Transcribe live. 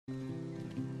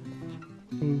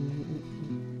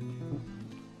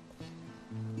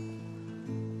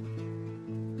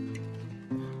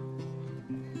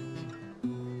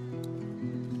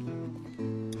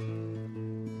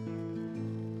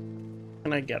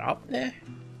I get up there?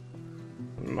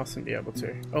 I mustn't be able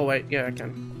to. Oh wait, yeah I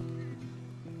can.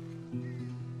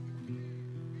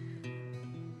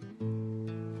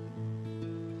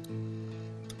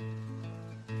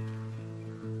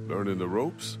 Learning the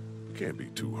ropes? Can't be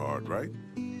too hard, right?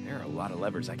 There are a lot of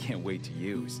levers I can't wait to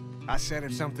use. I said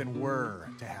if something were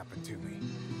to happen to me.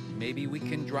 Maybe we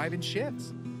can drive in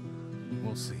shifts.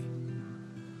 We'll see.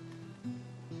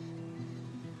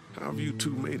 How have you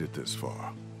two made it this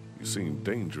far? You seem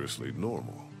dangerously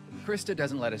normal. Krista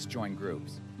doesn't let us join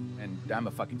groups, and I'm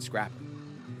a fucking scrapper.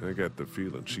 I got the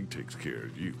feeling she takes care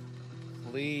of you.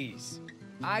 Please.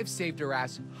 I've saved her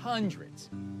ass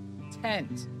hundreds.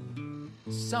 Tens.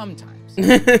 Sometimes.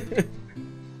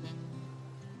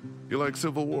 You like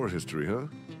Civil War history, huh?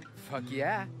 Fuck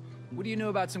yeah. What do you know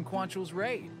about some Quantrill's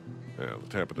raid? Well,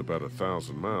 it happened about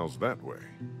 1,000 miles that way.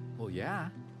 Well, yeah.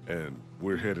 And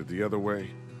we're headed the other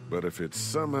way. But if it's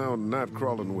somehow not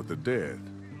crawling with the dead,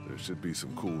 there should be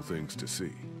some cool things to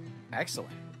see.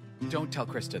 Excellent. Don't tell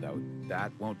Krista, though.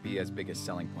 That won't be as big a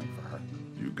selling point for her.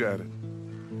 You got it.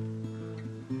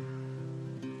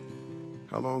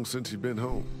 How long since you've been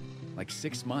home? Like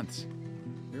 6 months.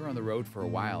 We were on the road for a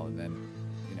while, and then,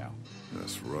 you know.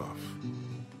 That's rough.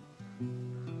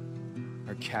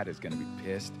 Our cat is gonna be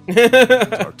pissed.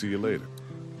 Talk to you later.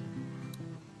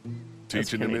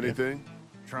 Teaching him pretty good. anything?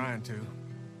 Trying to.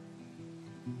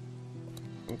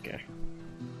 Okay.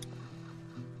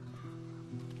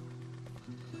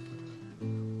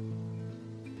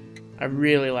 I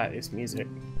really like this music.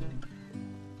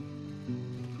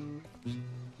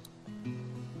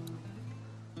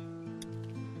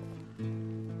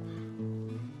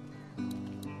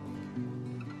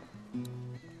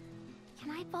 Can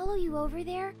I follow you over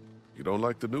there? You don't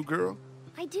like the new girl?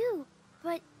 I do,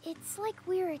 but it's like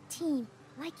we're a team,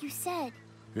 like you said.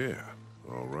 Yeah,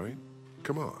 all right.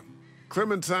 Come on.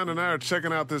 Clementine and I are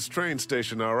checking out this train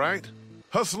station, all right?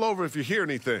 Hustle over if you hear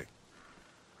anything.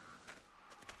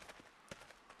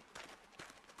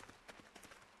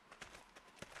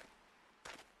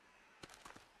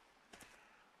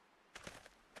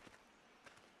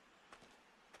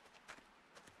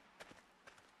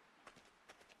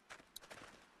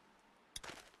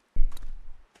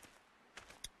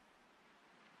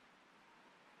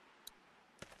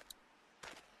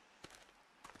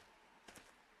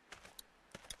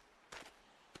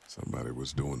 Somebody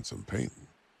was doing some painting.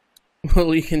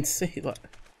 Well, you can see like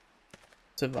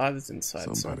survivors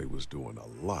inside. Somebody was doing a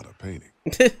lot of painting.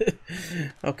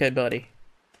 Okay, buddy.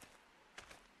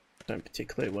 Don't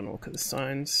particularly want to look at the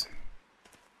signs.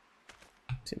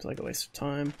 Seems like a waste of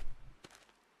time.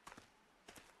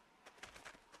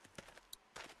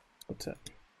 What's that?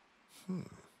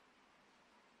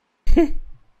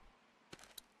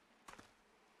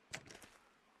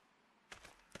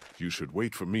 You should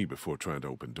wait for me before trying to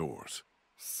open doors.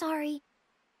 Sorry.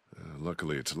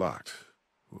 Luckily, it's locked.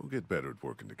 We'll get better at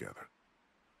working together.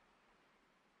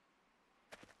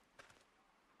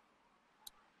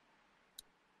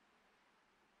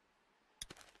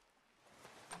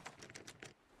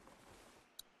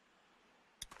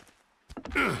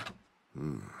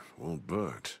 Won't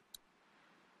budge.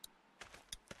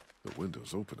 The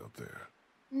window's open up there.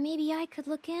 Maybe I could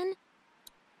look in?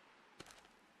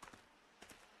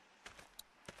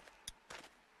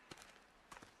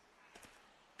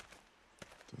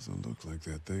 Doesn't look like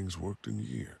that thing's worked in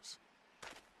years.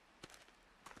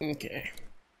 Okay.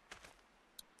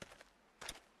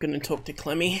 Gonna talk to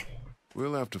Clemmy.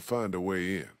 We'll have to find a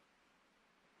way in.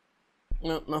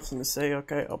 No, nothing to say.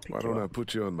 Okay, I'll pick Why you don't I up.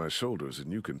 put you on my shoulders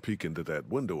and you can peek into that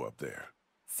window up there?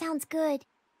 Sounds good.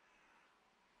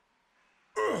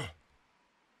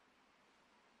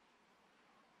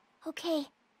 Okay,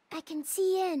 I can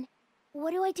see in. What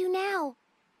do I do now?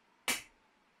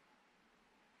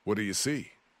 What do you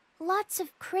see? Lots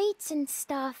of crates and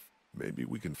stuff. Maybe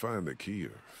we can find the key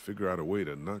or figure out a way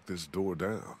to knock this door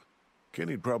down.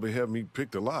 Kenny'd probably have me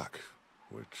pick the lock,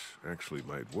 which actually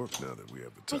might work now that we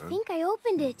have the I time. think I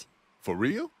opened it. For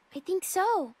real? I think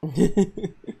so.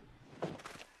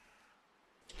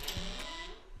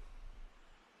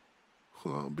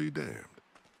 Well, I'll be damned.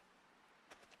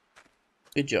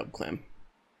 Good job, Clem.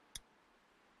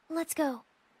 Let's go.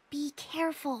 Be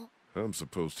careful. I'm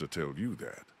supposed to tell you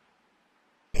that.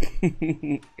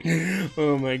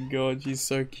 Oh my god, she's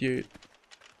so cute.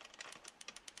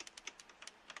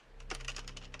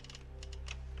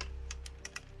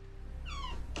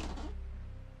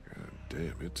 God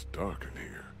damn, it's dark in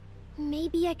here.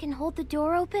 Maybe I can hold the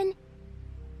door open?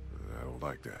 I don't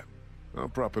like that. I'll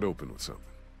prop it open with something.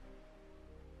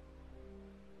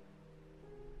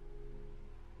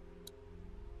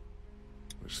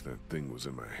 Wish that thing was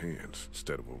in my hands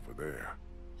instead of over there.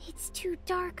 It's too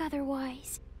dark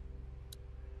otherwise.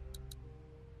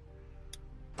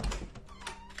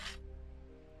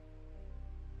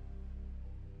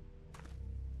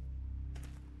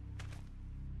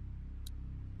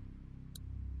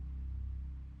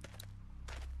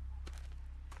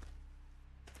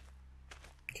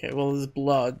 Okay, well, there's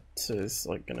blood, so there's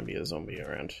like gonna be a zombie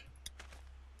around.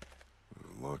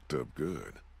 Locked up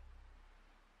good.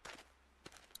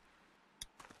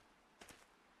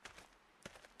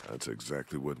 That's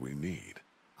exactly what we need.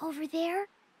 Over there?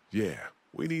 Yeah,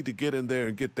 we need to get in there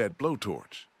and get that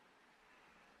blowtorch.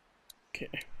 Okay.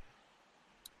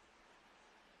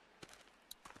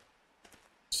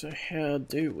 So how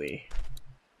do we?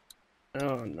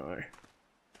 Oh no.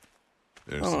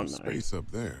 There's Oh, some no. space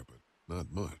up there, but not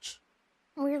much.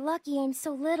 We're lucky I'm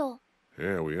so little.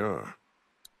 Yeah, we are.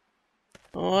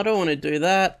 Oh, I don't want to do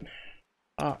that.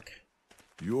 Fuck.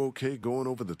 You okay going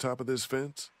over the top of this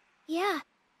fence? Yeah,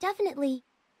 definitely.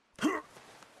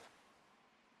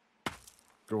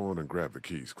 Go on and grab the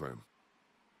keys, Clem.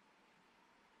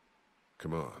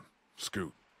 Come on,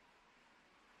 scoot.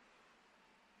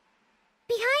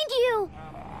 Behind you!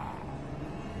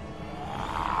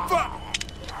 Fuck!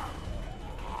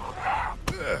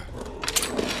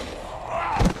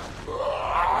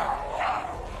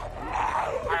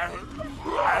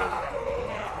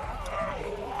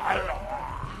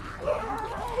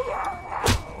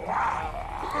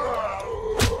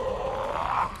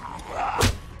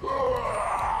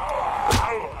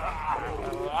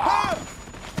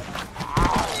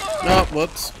 Oh,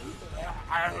 whoops.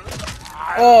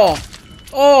 Oh!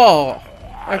 Oh!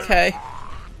 Okay.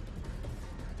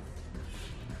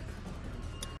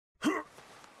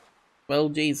 Well,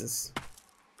 Jesus.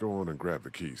 Go on and grab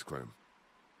the keys, Clem.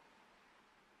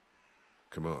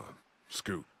 Come on,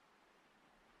 scoot.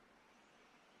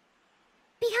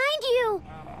 Behind you!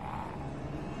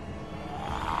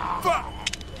 Fuck!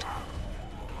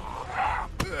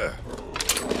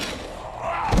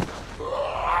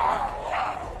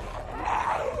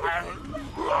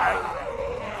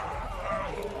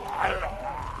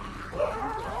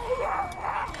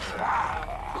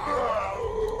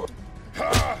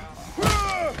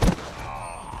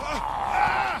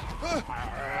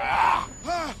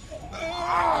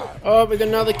 Oh, we got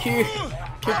another Q.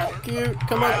 Q,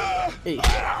 come on. Hey.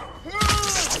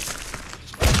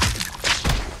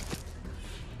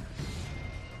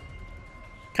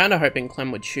 Kinda hoping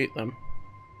Clem would shoot them.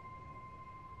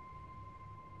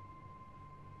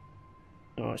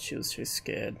 Oh, she was too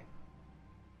scared.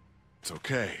 It's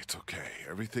okay, it's okay.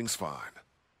 Everything's fine.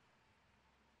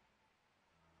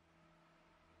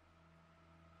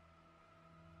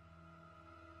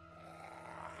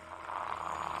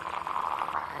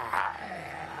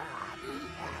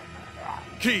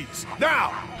 Keys, now!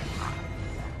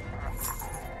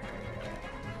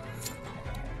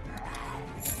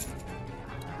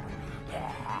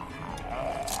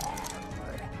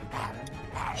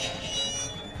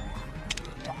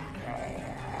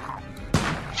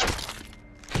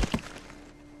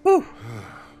 Whew.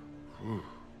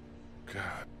 God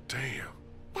damn.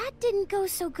 That didn't go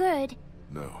so good.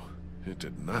 No, it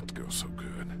did not go so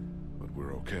good. But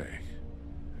we're okay.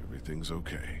 Everything's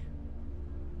okay.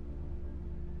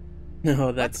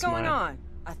 No, that's What's going on?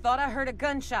 I thought I heard a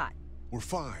gunshot. We're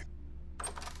fine.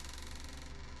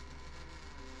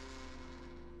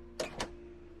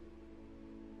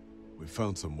 We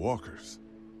found some walkers.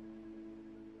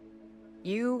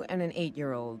 You and an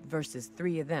 8-year-old versus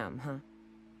 3 of them, huh?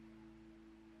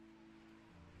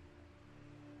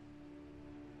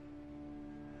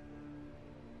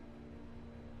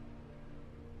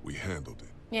 We handled it.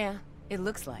 Yeah, it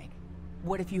looks like.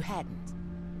 What if you hadn't?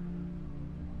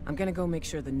 I'm gonna go make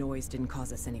sure the noise didn't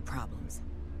cause us any problems.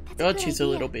 That's God, good she's a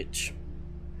idea. little bitch.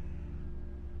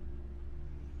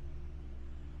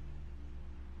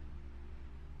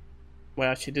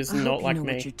 Wow, she does I hope not you like know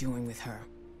me. what you're doing with her.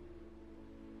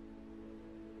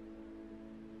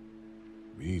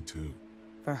 Me too.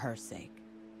 For her sake.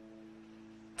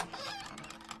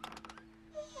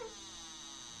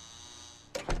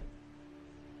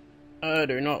 I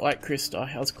do not like Krista.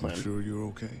 How's You Clem? sure you're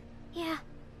okay? Yeah,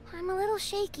 I'm a little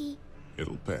shaky.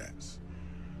 It'll pass.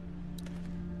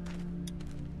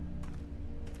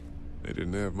 They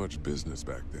didn't have much business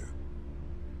back then.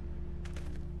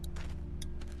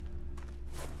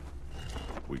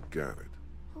 We got it.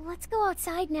 Let's go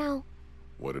outside now.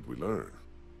 What did we learn?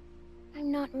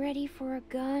 I'm not ready for a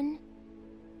gun.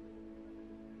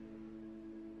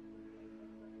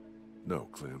 No,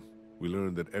 Clem. We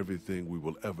learned that everything we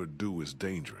will ever do is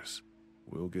dangerous.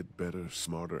 We'll get better,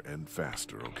 smarter, and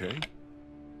faster, okay?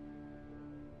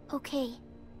 Okay.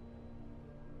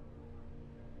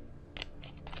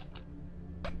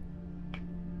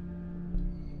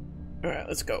 Alright,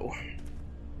 let's go.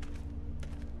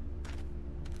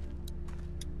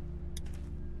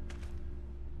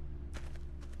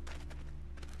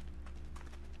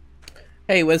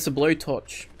 Hey, where's the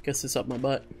blowtorch? Guess it's up my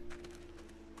butt.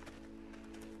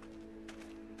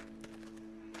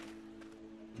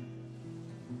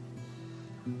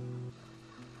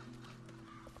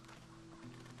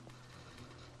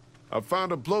 I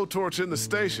found a blowtorch in the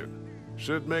station.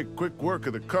 Should make quick work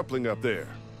of the coupling up there.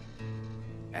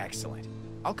 Excellent.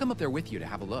 I'll come up there with you to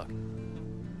have a look.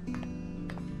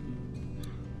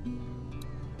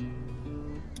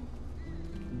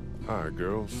 Hi,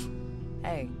 girls.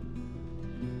 Hey,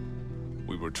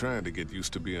 We were trying to get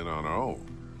used to being on our own.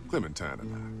 Clementine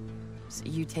and I. so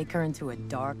you take her into a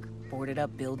dark,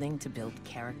 boarded-up building to build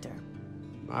character.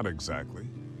 Not exactly.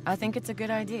 I think it's a good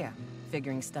idea,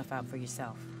 figuring stuff out for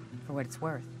yourself, for what it's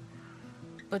worth.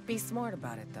 But be smart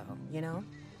about it, though, you know?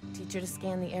 Teach her to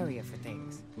scan the area for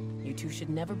things. You two should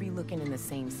never be looking in the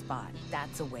same spot.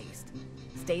 That's a waste.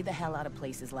 Stay the hell out of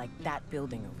places like that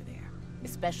building over there,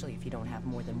 especially if you don't have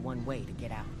more than one way to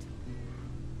get out.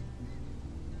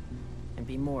 And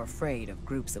be more afraid of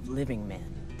groups of living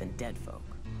men than dead folk.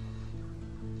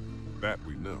 That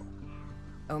we know.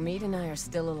 Omid and I are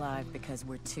still alive because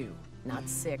we're 2, not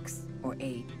 6, or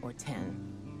 8, or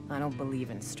 10. I don't believe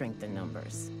in strength in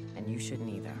numbers, and you shouldn't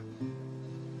either.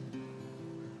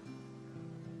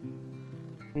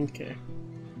 Okay.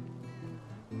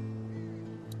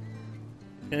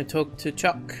 Gonna talk to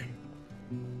Chuck.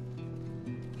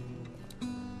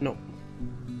 No.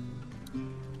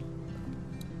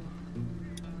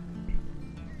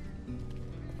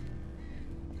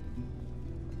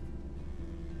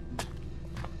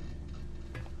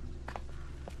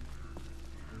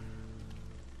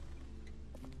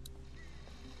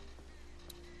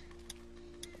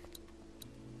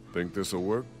 Think this'll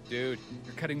work? Dude,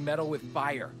 you're cutting metal with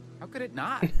fire. How could it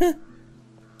not?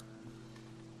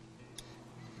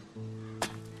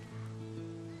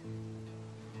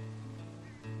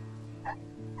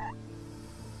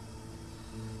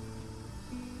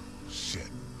 Shit.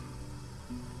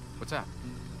 What's up?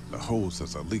 The hose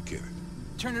has a leak in it.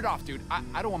 Turn it off, dude.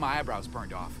 I don't want my eyebrows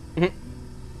burned off.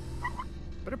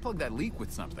 Better plug that leak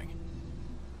with something.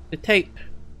 The tape.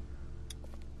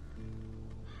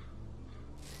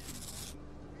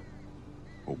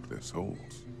 Hope this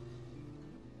holds.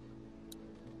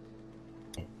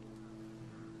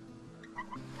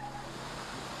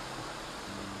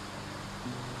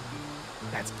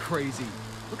 That's crazy.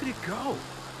 Look at it go.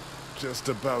 Just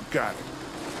about got it.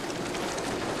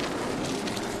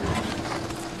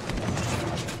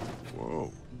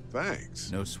 Whoa,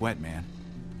 thanks. No sweat, man.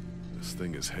 This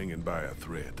thing is hanging by a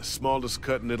thread. The smallest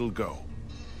cut and it'll go.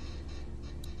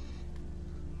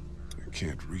 I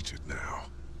can't reach it now.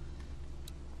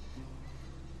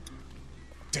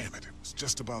 Damn it, it was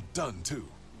just about done, too.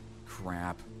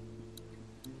 Crap.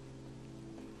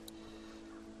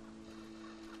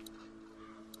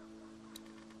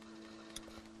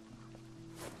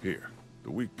 Here,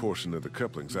 the weak portion of the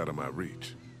coupling's out of my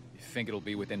reach. You think it'll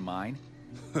be within mine?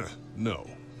 No,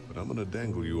 but I'm gonna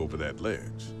dangle you over that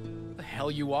ledge. The hell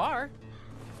you are?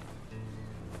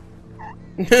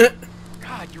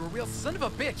 God, you're a real son of a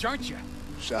bitch, aren't you?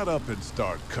 Shut up and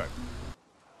start cutting.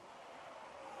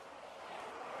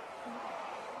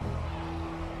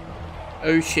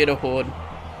 Oh shit, a horde.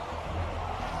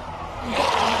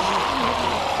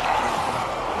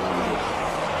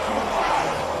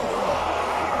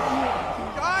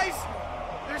 Guys!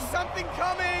 There's something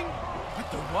coming! What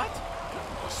the what?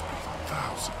 Must be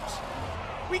thousands.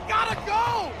 We gotta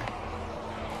go!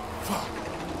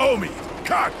 Fuck. Omi!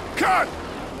 Cut! Cut!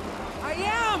 I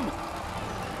am!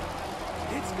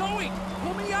 It's going!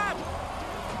 Pull me up!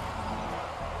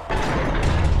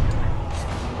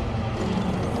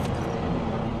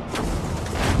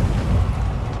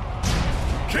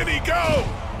 Can he go?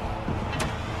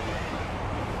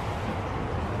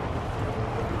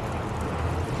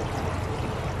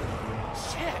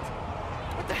 Shit!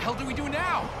 What the hell do we do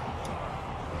now?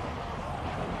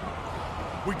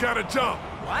 We gotta jump.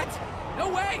 What? No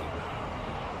way!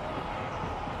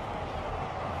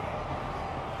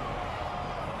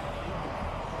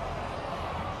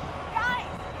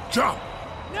 Jump!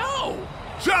 No!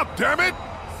 Jump, damn it!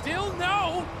 Still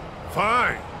no!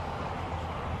 Fine.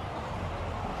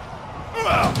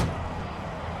 Ugh.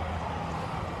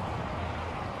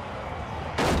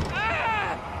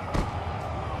 Ah!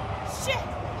 Shit!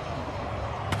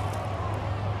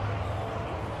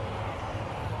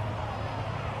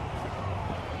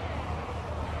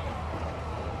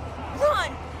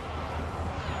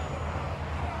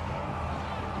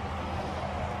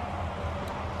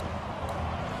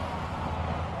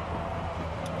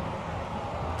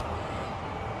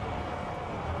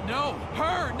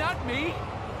 Me?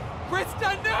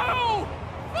 Krista, no!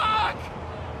 Fuck!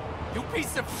 You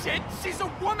piece of shit! She's a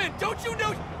woman! Don't you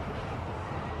know?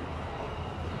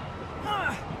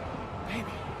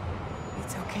 Baby.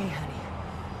 It's okay, honey.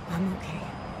 I'm okay.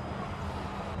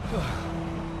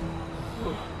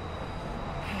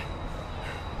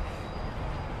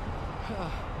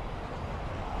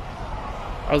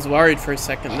 I was worried for a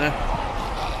second there.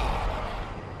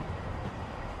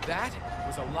 That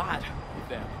was a lot with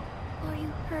them. Are you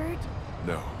hurt?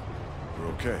 No, we're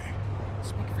okay.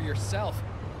 Speak for yourself.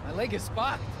 My leg is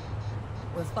fucked.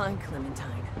 We're fine,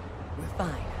 Clementine. We're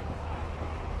fine.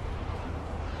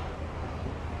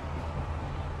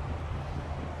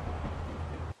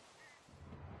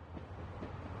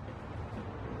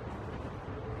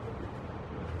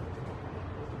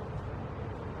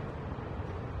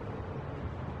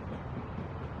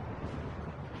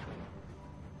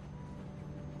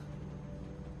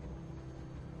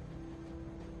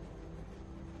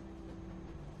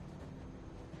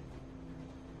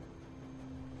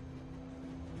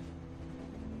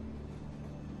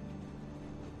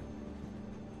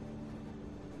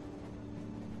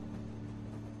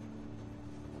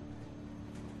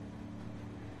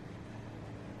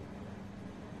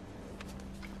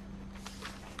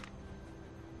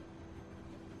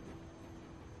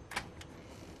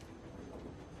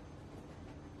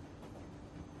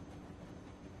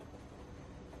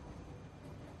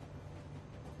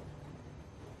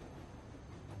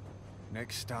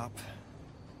 Next stop,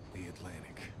 the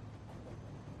Atlantic.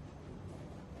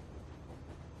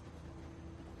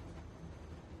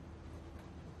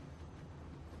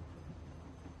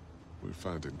 We're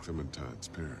finding Clementine's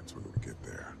parents when we get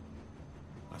there.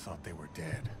 I thought they were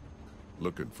dead.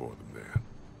 Looking for them then.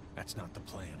 That's not the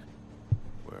plan.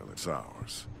 Well, it's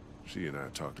ours. She and I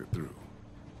talked it through.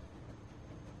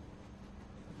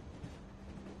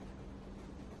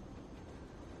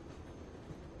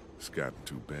 It's gotten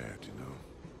too bad, you know.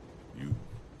 You,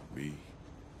 me,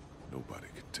 nobody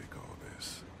can take all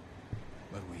this.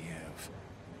 But we have.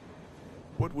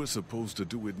 What we're supposed to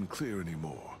do isn't clear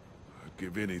anymore. I'd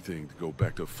give anything to go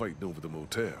back to fighting over the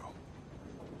motel.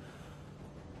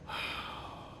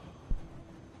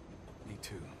 Me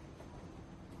too.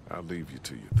 I'll leave you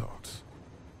to your thoughts.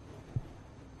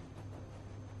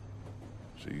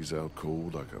 She's out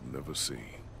cold like I've never seen.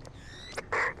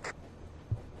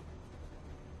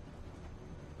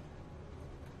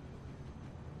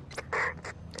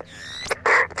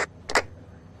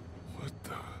 What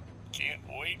the? Can't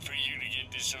wait for you to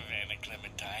get to Savannah,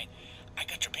 Clementine. I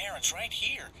got your parents right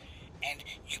here. And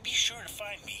you be sure to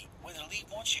find me, whether Lee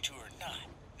wants you to or not.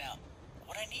 Now,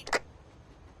 what I need...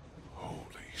 Holy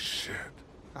shit.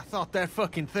 I thought that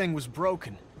fucking thing was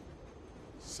broken.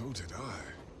 So did I.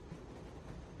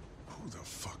 Who the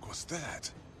fuck was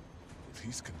that? If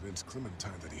he's convinced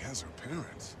Clementine that he has her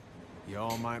parents...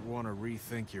 Y'all might want to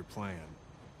rethink your plan.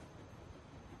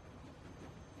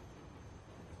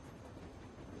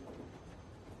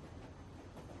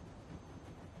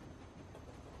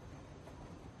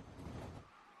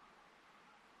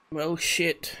 Well,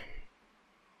 shit.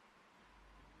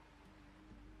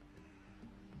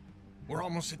 We're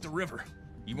almost at the river.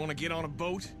 You want to get on a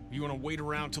boat? Or you want to wait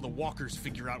around till the walkers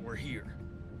figure out we're here?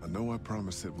 I know I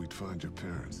promised that we'd find your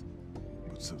parents,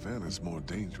 but Savannah's more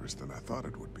dangerous than I thought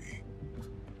it would be.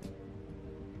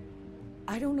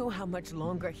 I don't know how much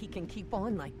longer he can keep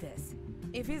on like this.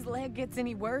 If his leg gets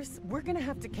any worse, we're gonna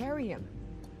have to carry him.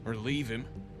 Or leave him?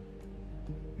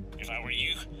 If I were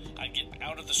you, I'd get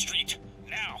out of the street,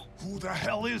 now. Who the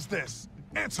hell is this?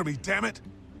 Answer me, damn it!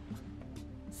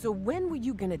 So when were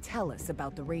you gonna tell us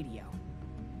about the radio?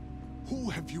 Who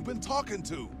have you been talking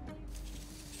to?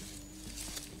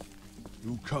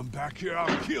 You come back here,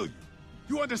 I'll kill you.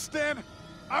 You understand?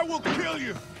 I will kill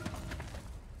you!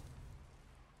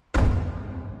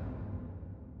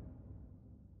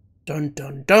 Dun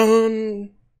dun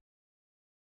dun!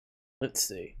 Let's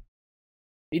see.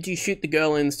 Did you shoot the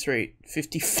girl in the street?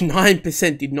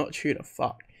 59% did not shoot her.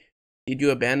 Fuck. Did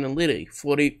you abandon Liddy?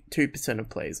 42% of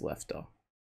players left her.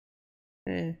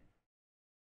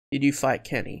 Did you fight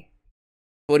Kenny?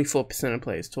 44% of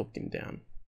players talked him down.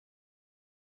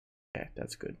 Okay,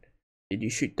 that's good. Did you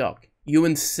shoot Doc? You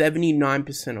and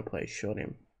 79% of players shot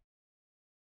him.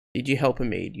 Did you help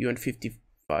Hamid? You and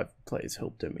 55 players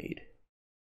helped Hamid.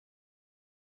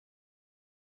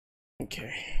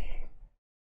 Okay.